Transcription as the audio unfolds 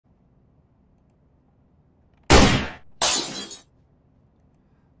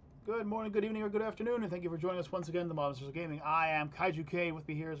Good morning, good evening, or good afternoon, and thank you for joining us once again, TheModenstersOfGaming. I am Kaiju K. With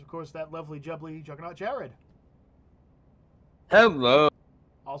me here is, of course, that lovely, jubbly Juggernaut Jared. Hello.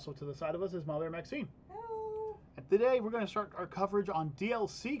 Also to the side of us is Mother Maxine. Hello. And today we're going to start our coverage on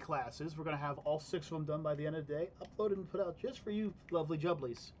DLC classes. We're going to have all 6 of them done by the end of the day, uploaded and put out just for you lovely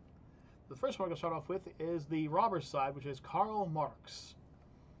jubblies. The first one we're going to start off with is the robber's side, which is Karl Marx.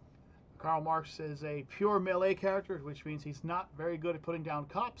 Karl Marx is a pure melee character, which means he's not very good at putting down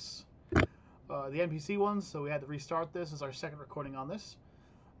cops. The NPC ones, so we had to restart this. This is our second recording on this.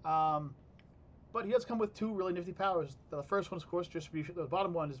 But he does come with 2 really nifty powers. The first one is, of course, distribution. The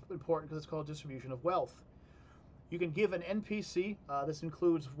bottom one is important because it's called distribution of wealth. You can give an NPC, this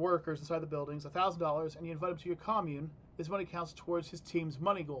includes workers inside the buildings, $1,000, and you invite them to your commune. This money counts towards his team's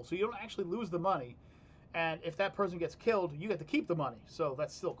money goal. So you don't actually lose the money. And if that person gets killed, you get to keep the money. So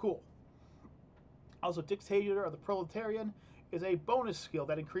that's still cool. Also, Dictator of the Proletarian is a bonus skill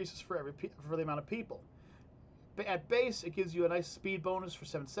that increases for the amount of people. At base, it gives you a nice speed bonus for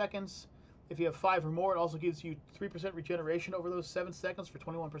 7 seconds. If you have 5 or more, it also gives you 3% regeneration over those 7 seconds for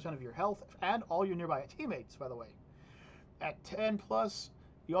 21% of your health and all your nearby teammates, by the way. At 10 plus,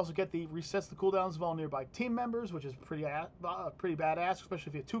 you also get the resets the cooldowns of all nearby team members, which is pretty badass,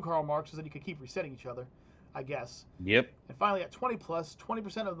 especially if you have 2 Karl Marxes, then you can keep resetting each other, I guess. Yep. And finally, at 20 plus,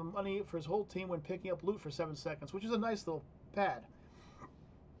 20% of the money for his whole team when picking up loot for 7 seconds, which is a nice little pad.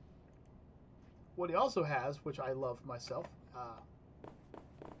 What he also has, which I love myself,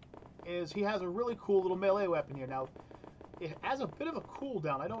 is he has a really cool little melee weapon here. Now, it has a bit of a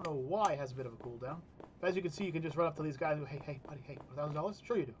cooldown. I don't know why it has a bit of a cooldown. But as you can see, you can just run up to these guys and go, hey, buddy, hey, $1,000?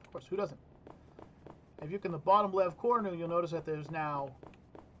 Sure you do. Of course, who doesn't? If you look in the bottom left corner, you'll notice that there's now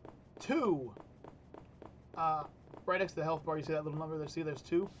 2 right next to the health bar. You see that little number there? See, there's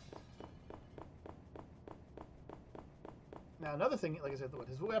 2. Now, another thing, like I said, with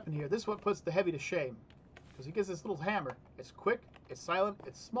his weapon here, this is what puts the heavy to shame. Because he gets this little hammer. It's quick, it's silent,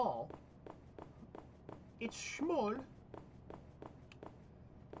 it's small. It's small.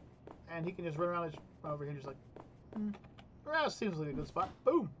 And he can just run around over here just like, that seems like a good spot.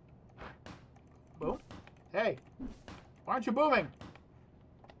 Boom. Boom. Hey, why aren't you booming?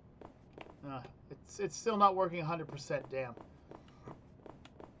 It's still not working 100%, damn.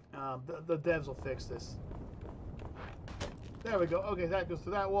 The devs will fix this. There we go. Okay, that goes to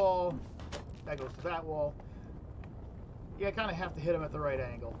that wall. That goes to that wall. Yeah, I kind of have to hit him at the right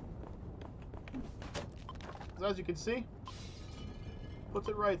angle. So as you can see, puts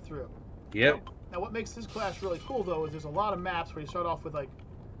it right through. Yep. Now what makes this class really cool, though, is there's a lot of maps where you start off with, like,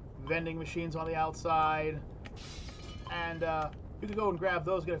 vending machines on the outside. And you can go and grab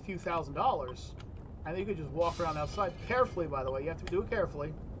those, get a few $1,000s. And then you can just walk around outside carefully, by the way. You have to do it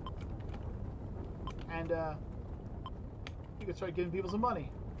carefully. And you can start giving people some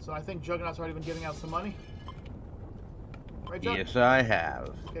money. So I think Juggernaut's already been giving out some money. Right, Jug? Yes, I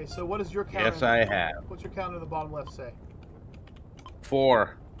have. Okay, so what is your counter? Yes, I have. What's your counter in the bottom left say?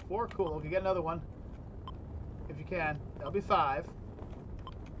 4. 4? Cool. Okay, get another one. If you can. That'll be 5.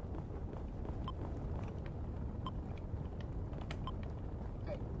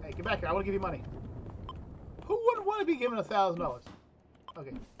 Hey, get back here. I want to give you money. Who wouldn't want to be given $1,000?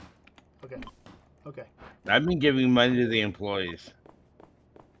 Okay. Okay. Okay. I've been giving money to the employees.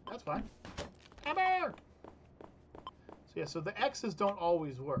 That's fine. Hammer! So yeah, so the X's don't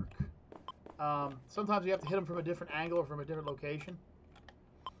always work. Sometimes you have to hit them from a different angle or from a different location.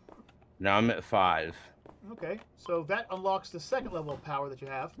 Now I'm at 5. Okay, so that unlocks the second level of power that you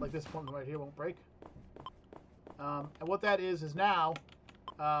have. Like this one right here won't break. And what that is now,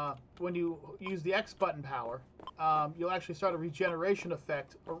 when you use the X button power, you'll actually start a regeneration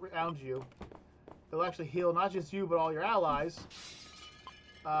effect around you. It'll actually heal not just you, but all your allies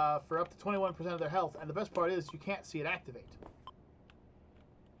for up to 21% of their health. And the best part is you can't see it activate.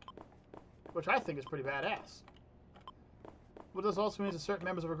 Which I think is pretty badass. But this also means that certain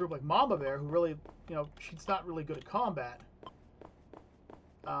members of a group like Mama Bear, who really, you know, she's not really good at combat.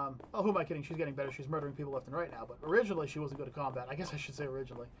 Oh, who am I kidding? She's getting better. She's murdering people left and right now. But originally she wasn't good at combat. I guess I should say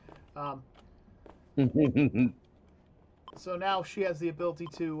originally. So now she has the ability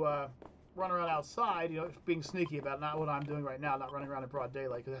to run around outside, you know, being sneaky about it. Not what I'm doing right now, not running around in broad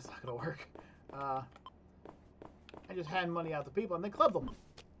daylight, because that's not going to work. And just hand money out to people and then club them.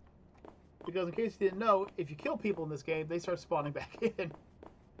 Because in case you didn't know, if you kill people in this game, they start spawning back in.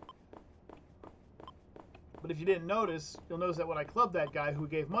 But if you didn't notice, you'll notice that when I clubbed that guy who we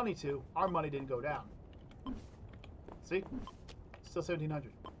gave money to, our money didn't go down. See? Still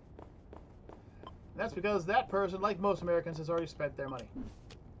 1,700. That's because that person, like most Americans, has already spent their money.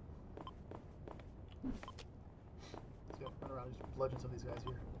 Let's go run around and just bludgeon some of these guys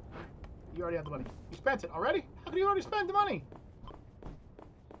here. You already have the money. You spent it already? How can you already spend the money?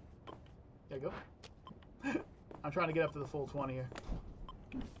 There you go. I'm trying to get up to the full 20 here.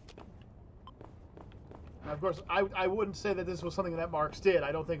 Now, of course, I wouldn't say that this was something that Marx did.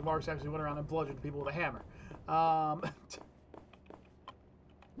 I don't think Marx actually went around and bludgeoned people with a hammer. I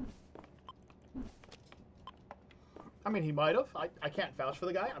mean, he might have. I can't vouch for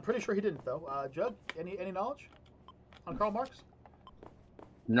the guy. I'm pretty sure he didn't, though. Jug, any knowledge on Karl Marx?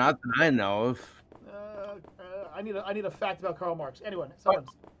 Not that I know of. I need a fact about Karl Marx. Anyone, someone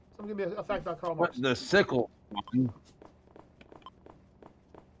give me a fact about Karl Marx. The sickle one.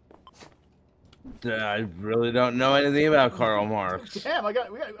 I really don't know anything about Karl Marx. Damn, I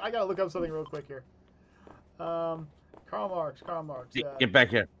gotta look up something real quick here. Karl Marx. Get back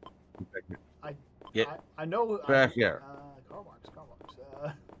here. Get back here. I know. Back here. Karl Marx.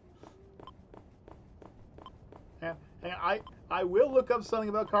 Hang on, I will look up something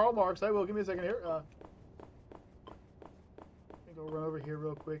about Karl Marx. I will. Give me a second here. Let me go run over here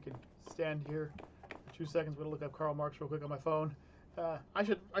real quick and stand here for 2 seconds. I'm gonna look up Karl Marx real quick on my phone. I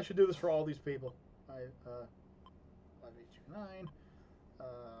should do this for all these people. 5829.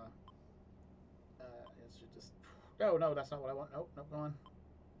 It should just. No, that's not what I want. Nope, go on.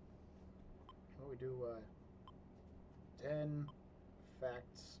 What we do? 10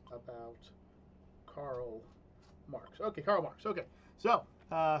 facts about Karl Marx. Okay, Karl Marx. Okay, so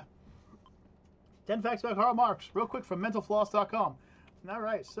 10 facts about Karl Marx, real quick from mentalfloss.com. All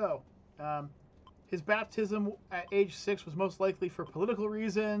right, so his baptism at age 6 was most likely for political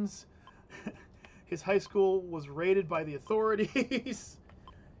reasons. His high school was raided by the authorities.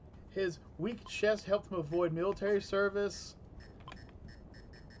 His weak chest helped him avoid military service.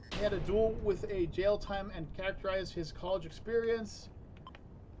 He had a duel with a jail time and characterized his college experience.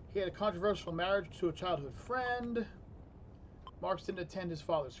 He had a controversial marriage to a childhood friend. Marx didn't attend his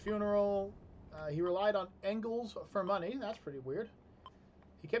father's funeral. He relied on Engels for money. That's pretty weird.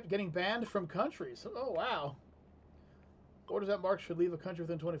 He kept getting banned from countries. Oh, wow. Orders that Marx should leave a country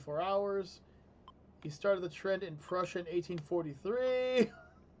within 24 hours. He started the trend in Prussia in 1843.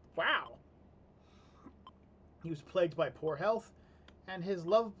 Wow. He was plagued by poor health, and his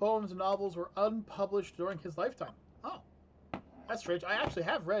love poems and novels were unpublished during his lifetime. Oh, that's strange. I actually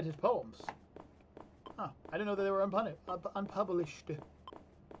have read his poems. Oh, I didn't know that they were unpublished.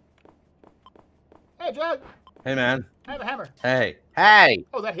 Hey, Jug. Hey, man. I have a hammer. Hey. Hey!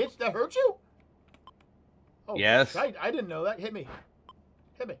 Oh, that hit? That hurt you? Oh, yes. I didn't know that. Hit me.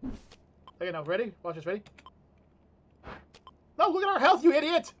 Hit me. Okay, now, ready? Watch this. Ready? No, look at our health, you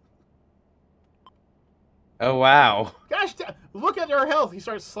idiot! Oh, wow. Gosh, look at our health. He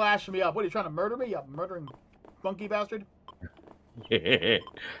starts slashing me up. What, are you trying to murder me, you murdering funky bastard?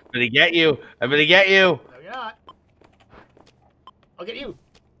 Gonna get you. I'm gonna get you. No, you're not. I'll get you.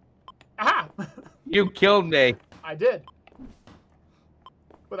 Aha! You killed me. I did.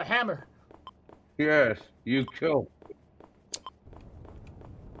 With a hammer. Yes, you killed.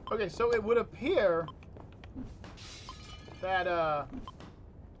 Okay, so it would appear that,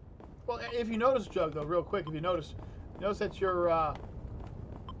 well, if you notice, Jug, though, real quick, if you notice that your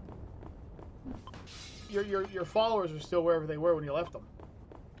followers are still wherever they were when you left them.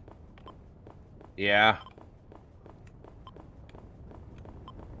 Yeah.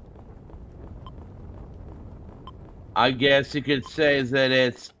 I guess you could say that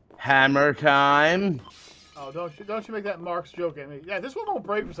it's hammer time. Oh, don't you make that Marx joke at me. Yeah, this one won't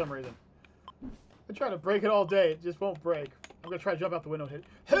break for some reason. I try to break it all day. It just won't break. I'm going to try to jump out the window and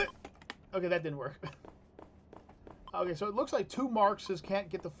hit. Okay, that didn't work. Okay, so it looks like 2 Marxes can't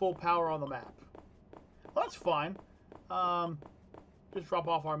get the full power on the map. Well, that's fine. Just drop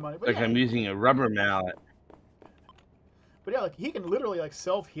off our money. But Like yeah, I'm using a rubber mallet. But yeah, like he can literally like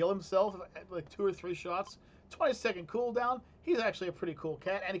self-heal himself at like 2 or 3 shots. 20-second cooldown. He's actually a pretty cool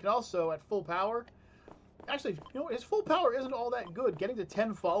cat, and he can also at full power. Actually, you know what? His full power isn't all that good. Getting to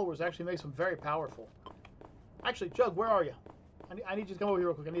 10 followers actually makes him very powerful. Actually, Jug, where are you? I need you to come over here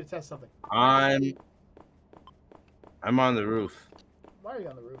real quick. I need to test something. I'm on the roof. Why are you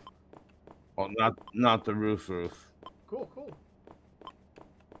on the roof? Well, not the roof. Cool.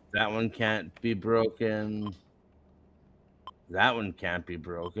 That one can't be broken. That one can't be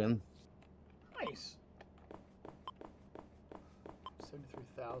broken. Nice.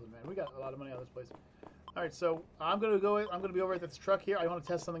 73,000, man. We got a lot of money out of this place. All right, so I'm gonna be over at this truck here. I want to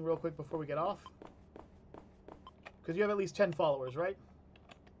test something real quick before we get off. Because you have at least 10 followers, right?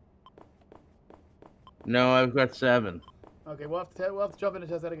 No, I've got 7. Okay, we'll have to jump in and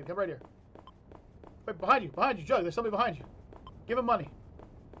test that again. Come right here. Wait, behind you, Jug. There's somebody behind you. Give him money.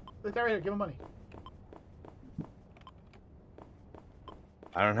 Look right here. Give him money.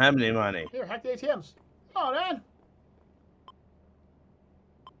 I don't have any money. Here, hack the ATMs. Come on, man.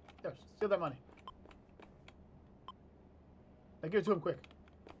 There, steal that money. Now give it to him quick.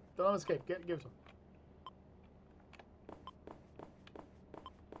 Don't let him escape. Give it to him.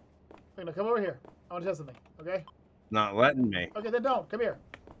 Okay, now come over here. I want to test something, okay? Not letting me. Okay, then don't. Come here.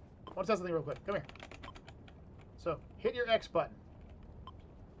 I want to test something real quick. Come here. So, hit your X button.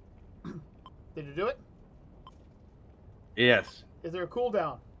 Did you do it? Yes. Is there a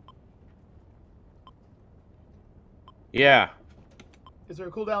cooldown? Yeah. Is there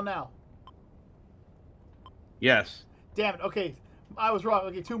a cooldown now? Yes. Damn it. Okay, I was wrong.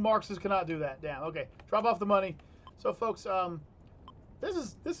 Okay, 2 Marxes cannot do that. Damn. Okay, drop off the money. So, folks,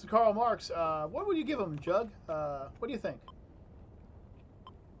 this is Karl Marx. What would you give him, Jug? What do you think?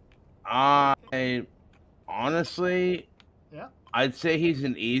 I honestly, Yeah. I'd say he's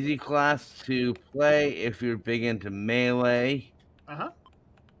an easy class to play if you're big into melee.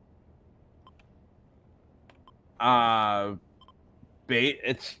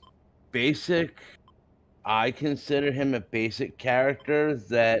 It's basic. I consider him a basic character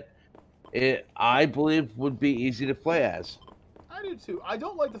that I believe would be easy to play as. I do too. I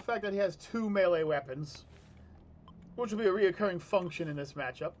don't like the fact that he has 2 melee weapons, which will be a reoccurring function in this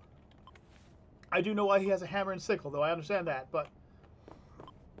matchup. I do know why he has a hammer and sickle, though. I understand that, but...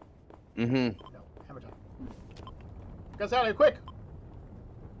 No, hammer time. Get us out of here, quick!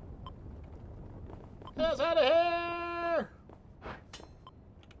 Get us out of here!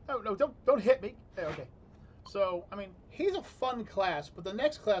 No, don't hit me. There, okay. So, I mean, he's a fun class, but the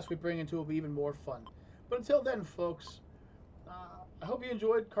next class we bring into will be even more fun. But until then, folks, I hope you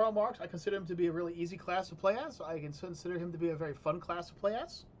enjoyed Karl Marx. I consider him to be a really easy class to play as. I consider him to be a very fun class to play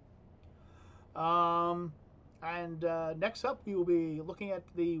as. Next up, we will be looking at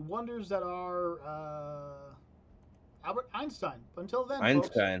the wonders that are Albert Einstein. But until then,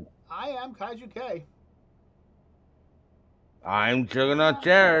 Einstein. folks, I am Kaiju K. I'm Juggernaut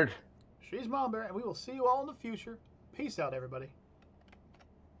Jared. She's Mombear, and we will see you all in the future. Peace out, everybody.